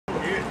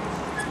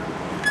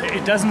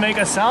It doesn't make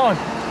a sound.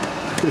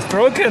 It's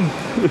broken.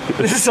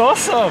 This is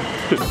awesome.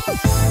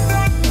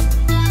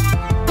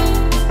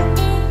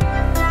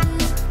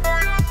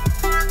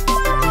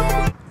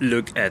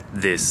 Look at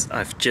this.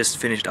 I've just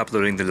finished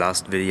uploading the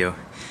last video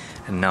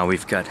and now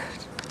we've got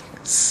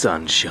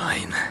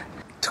sunshine.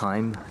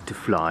 Time to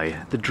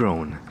fly the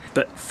drone.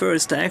 But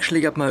first I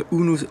actually got my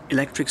UNU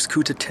electric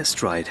scooter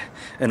test ride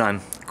and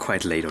I'm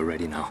quite late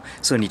already now,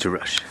 so I need to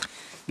rush.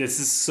 This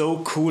is so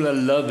cool, I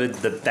love it.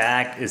 The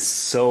back is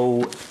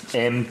so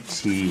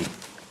empty.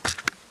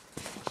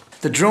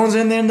 The drone's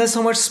in there and there's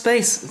so much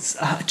space.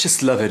 I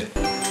just love it.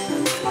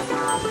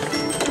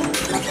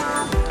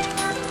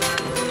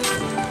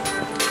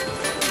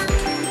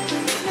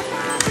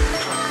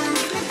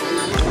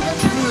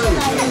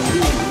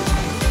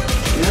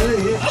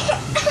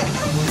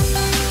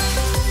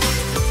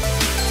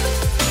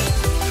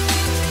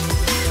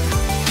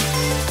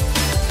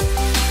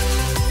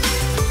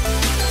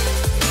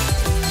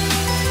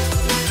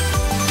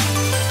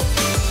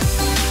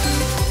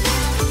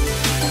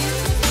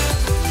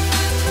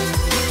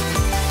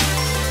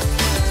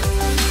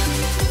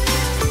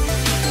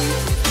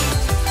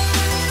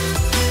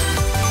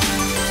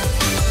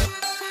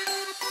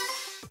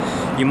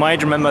 You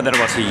might remember that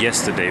I was here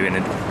yesterday when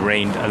it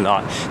rained a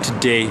lot.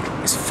 Today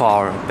is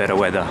far better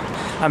weather.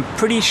 I'm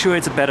pretty sure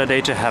it's a better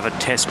day to have a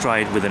test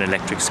ride with an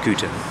electric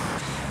scooter.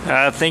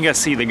 I think I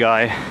see the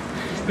guy.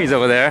 He's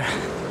over there.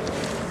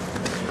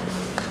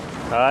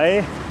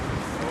 Hi.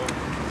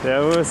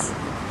 Servus.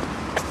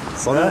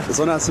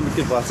 Sonne hast du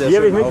mitgebracht. Die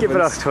habe ich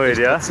mitgebracht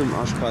heute, ja. Trotzdem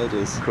arschkalt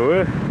ist.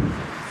 Cool.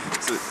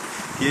 So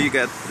here you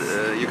got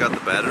the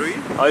battery.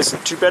 Oh, it's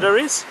 2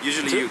 batteries?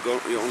 Usually you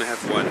only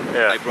have one.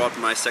 Yeah. I brought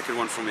my second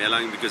one from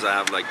Erlangen because I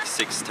have like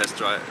 6 test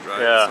rides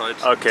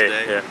okay,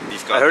 today. yeah.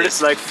 You've got I heard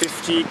it's like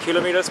 50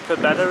 kilometers per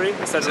battery.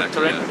 Is that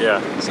exactly, correct? Yeah.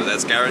 Yeah. So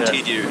that's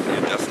guaranteed. You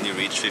definitely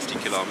reach 50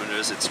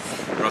 kilometers. It's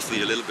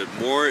roughly a little bit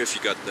more if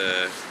you got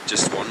the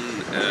just 1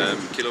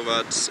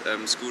 kilowatt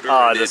scooter.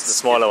 Ah, that's the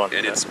smaller one.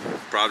 And it's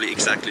probably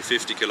exactly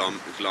 50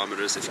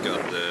 kilometers if you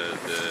got the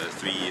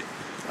 3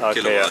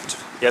 Okay, kilowatt.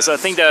 Yeah, so I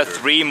think there are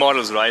 3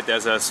 models, right?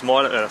 There's a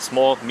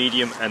small,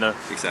 medium, and a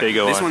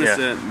bigger one. This one is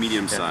the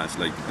medium size,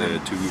 like the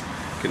 2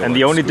 kilowatt. And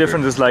the only scooter.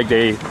 difference is like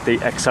they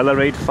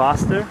accelerate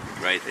faster.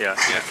 Right. Yeah.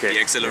 Okay. The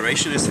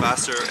acceleration is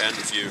faster, and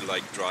if you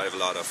like drive a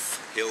lot of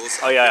hills,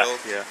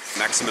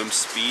 maximum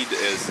speed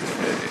is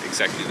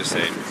exactly the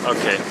same.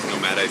 Okay. No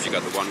matter if you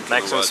got the 1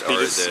 maximum kilowatt speed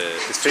or is the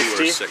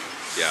 50.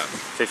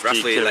 50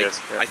 roughly. Kilometers,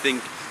 I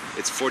think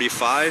it's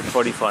 45.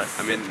 45.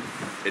 I mean,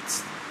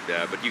 it's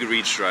but you can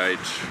reach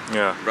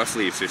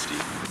roughly 50.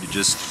 You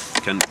just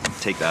can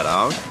take that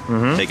out,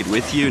 take it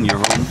with you in your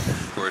home,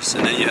 of course,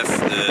 and then you have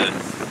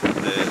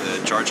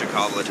the charger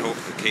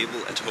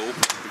cable at home.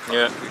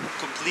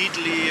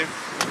 Completely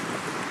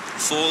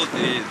full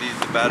the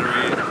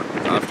battery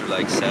after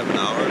like 7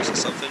 hours or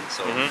something.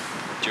 So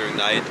during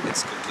night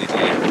it's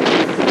completely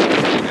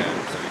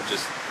so you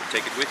just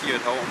take it with you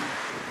at home.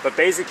 But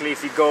basically,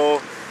 if you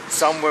go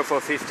somewhere for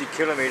 50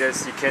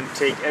 kilometers, you can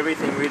take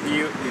everything with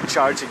you, you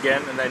charge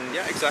again, and then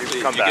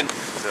you come back.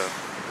 So.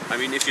 I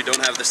mean, if you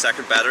don't have the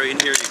second battery in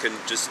here, you can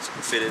just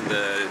fit in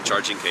the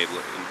charging cable.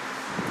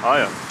 Oh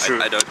yeah, true.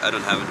 I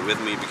don't have it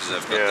with me because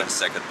I've got the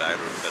second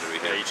battery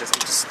here. Yeah, you just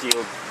need to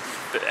steal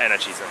the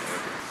energy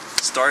somewhere.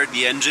 Start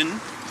the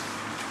engine,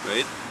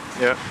 right?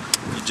 Yeah.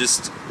 You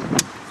just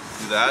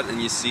do that,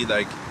 and you see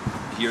like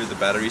here the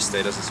battery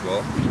status as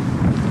well.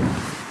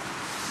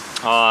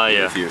 Ah,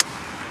 yeah.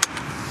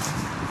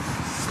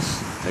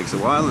 Takes a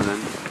while, and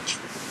then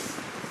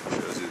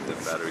shows you the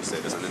battery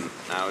status, and then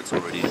now it's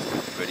already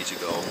ready to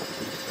go.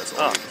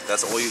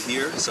 That's all you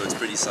hear, so it's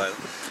pretty silent.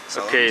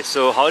 Okay,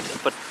 so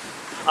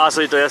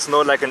so there's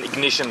no like an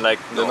ignition like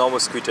the normal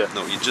scooter.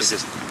 No, you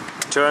just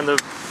turn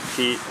the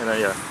key and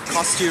then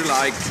cost you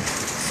like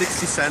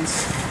 60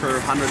 cents per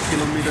 100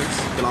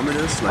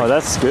 kilometers. Like, oh,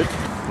 that's good.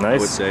 Nice. I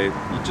would say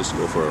you just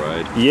go for a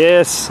ride.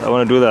 Yes, I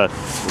want to do that.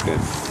 Okay.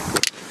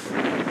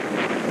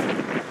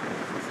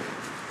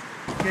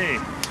 Okay.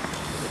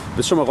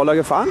 Bist du schon mal Roller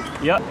gefahren?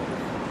 Ja.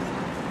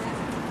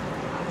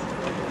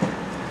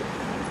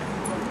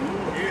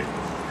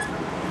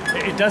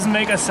 It doesn't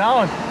make a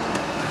sound.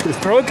 It's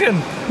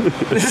broken.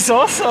 This is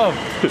awesome.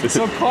 It's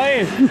so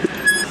quiet.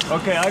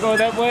 Okay, I go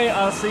that way.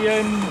 I'll see you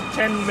in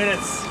 10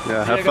 minutes.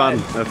 Yeah, have fun.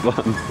 Have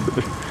fun.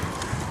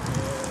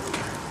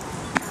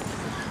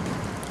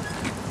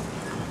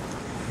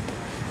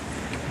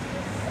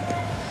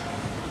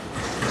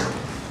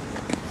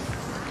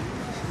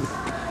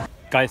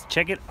 Guys,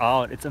 check it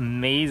out. It's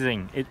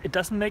amazing. It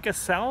doesn't make a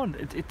sound.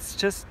 It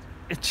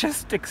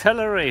just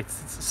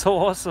accelerates. It's so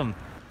awesome.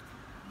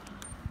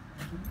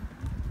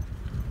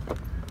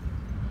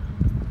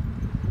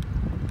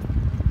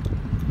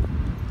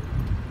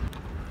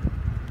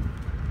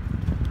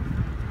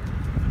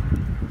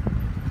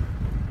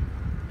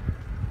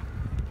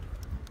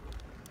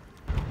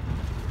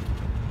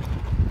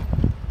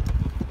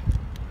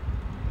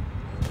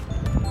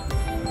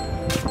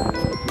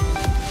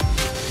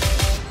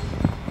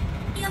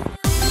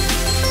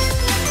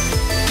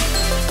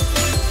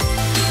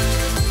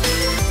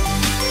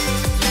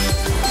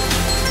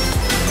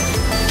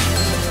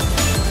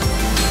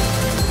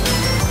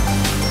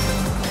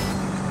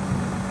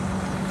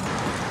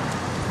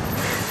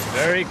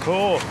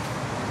 Cool.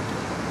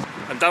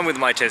 I'm done with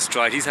my test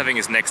ride. He's having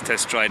his next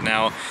test ride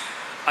now.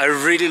 I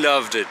really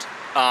loved it.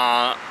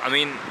 I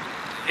mean,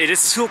 it is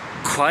so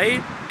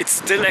quiet. It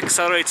still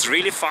accelerates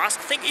really fast.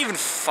 I think even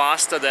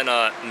faster than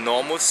a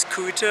normal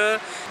scooter.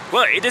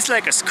 Well, it is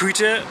like a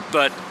scooter,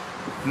 but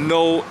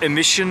no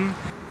emission.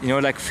 You know,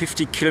 like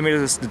 50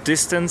 kilometers the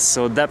distance.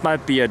 So that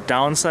might be a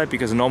downside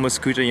because a normal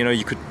scooter, you know,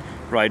 you could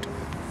ride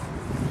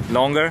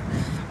longer.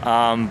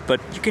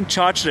 But you can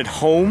charge it at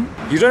home.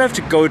 You don't have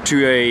to go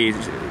to a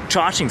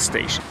charging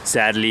station.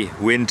 Sadly,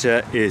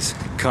 winter is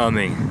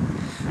coming.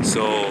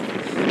 So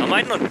I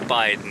might not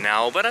buy it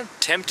now, but I'm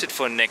tempted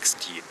for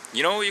next year.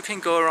 You know, you can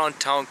go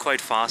around town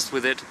quite fast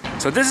with it.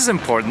 So this is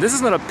important. This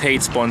is not a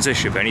paid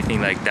sponsorship or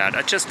anything like that.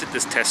 I just did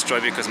this test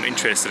drive because I'm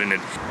interested in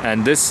it.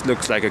 And this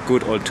looks like a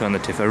good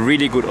alternative, a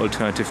really good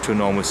alternative to a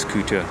normal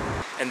scooter.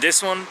 And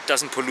this one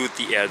doesn't pollute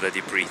the air that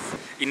you breathe.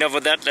 Enough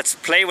of that, let's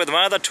play with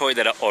my other toy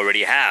that I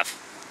already have.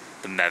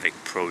 The Mavic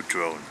Pro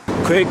drone.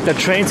 Quick, the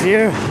train's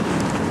here.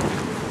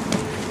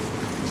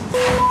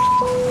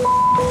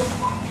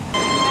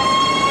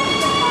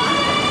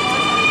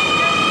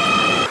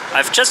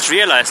 I've just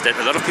realized that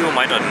a lot of people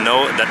might not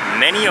know that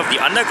many of the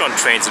underground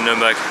trains in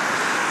Nuremberg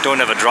don't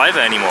have a driver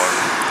anymore.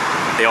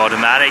 They're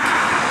automatic,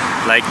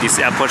 like these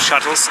airport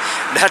shuttles.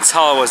 That's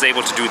how I was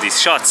able to do these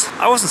shots.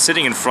 I wasn't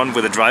sitting in front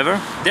with a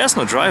driver. There's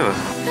no driver.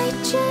 I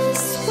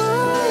just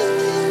want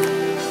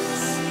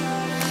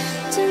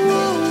to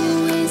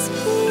always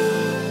be,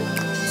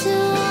 to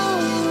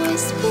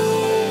always be.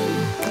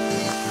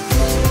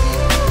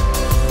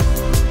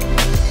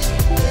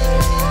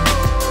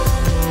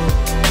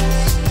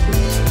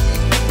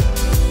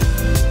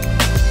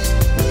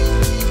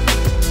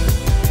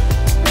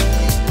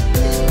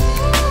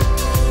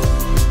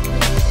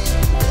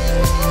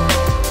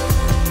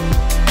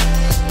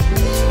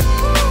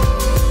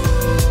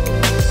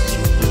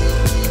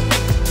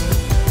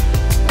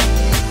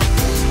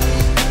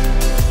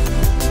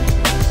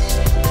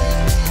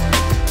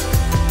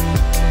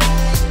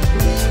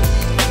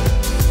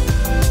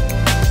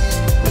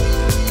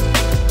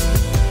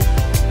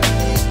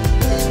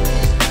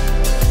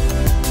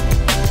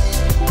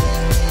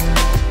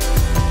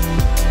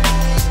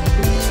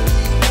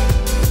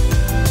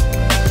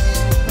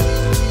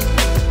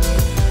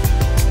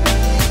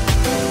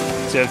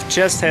 So I've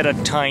just had a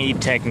tiny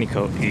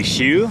technical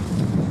issue.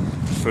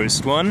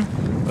 First one,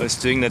 I was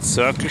doing that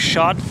circle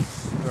shot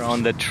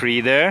around the tree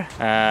there,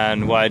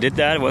 and why I did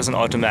that was an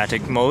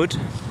automatic mode.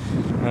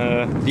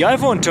 The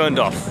iPhone turned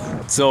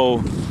off,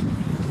 so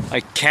I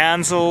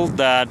canceled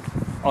that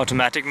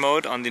automatic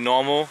mode on the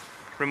normal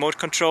remote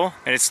control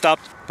and it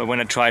stopped. But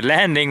when I tried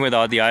landing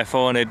without the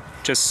iPhone, it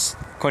just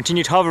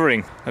continued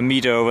hovering a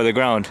meter over the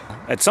ground.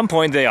 At some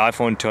point the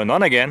iPhone turned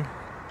on again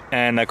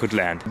and I could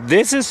land.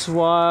 This is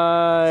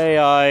why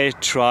I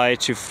try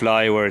to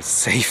fly where it's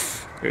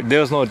safe.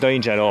 There's no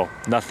danger at all,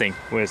 nothing,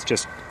 where it's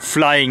just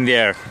flying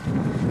there.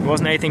 It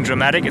wasn't anything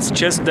dramatic, it's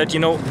just that,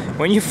 you know,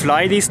 when you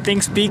fly these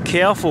things, be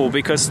careful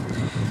because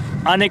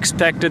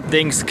unexpected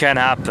things can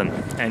happen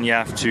and you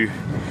have to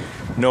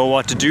know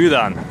what to do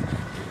then.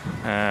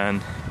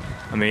 And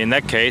I mean, in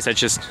that case, I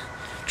just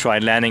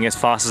tried landing as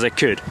fast as I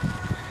could.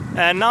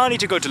 And now I need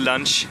to go to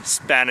lunch,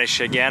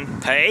 Spanish again,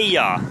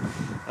 paella.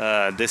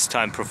 This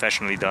time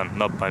professionally done,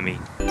 not by me.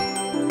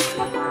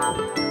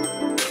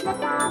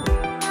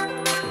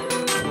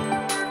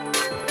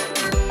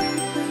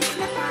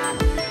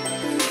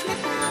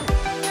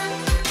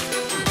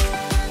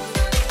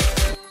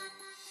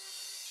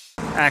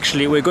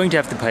 Actually, we're going to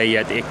have the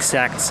paella at the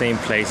exact same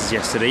place as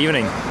yesterday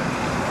evening.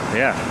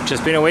 Yeah,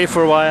 just been away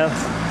for a while.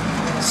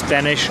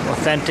 Spanish,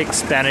 authentic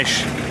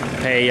Spanish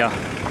paella.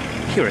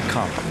 Here it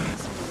comes.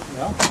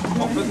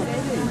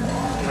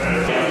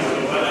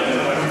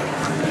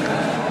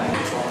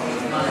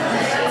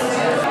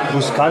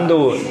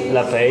 Buscando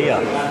la paella.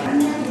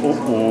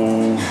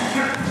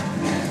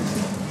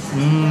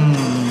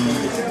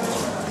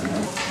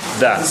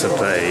 That's a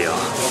paella.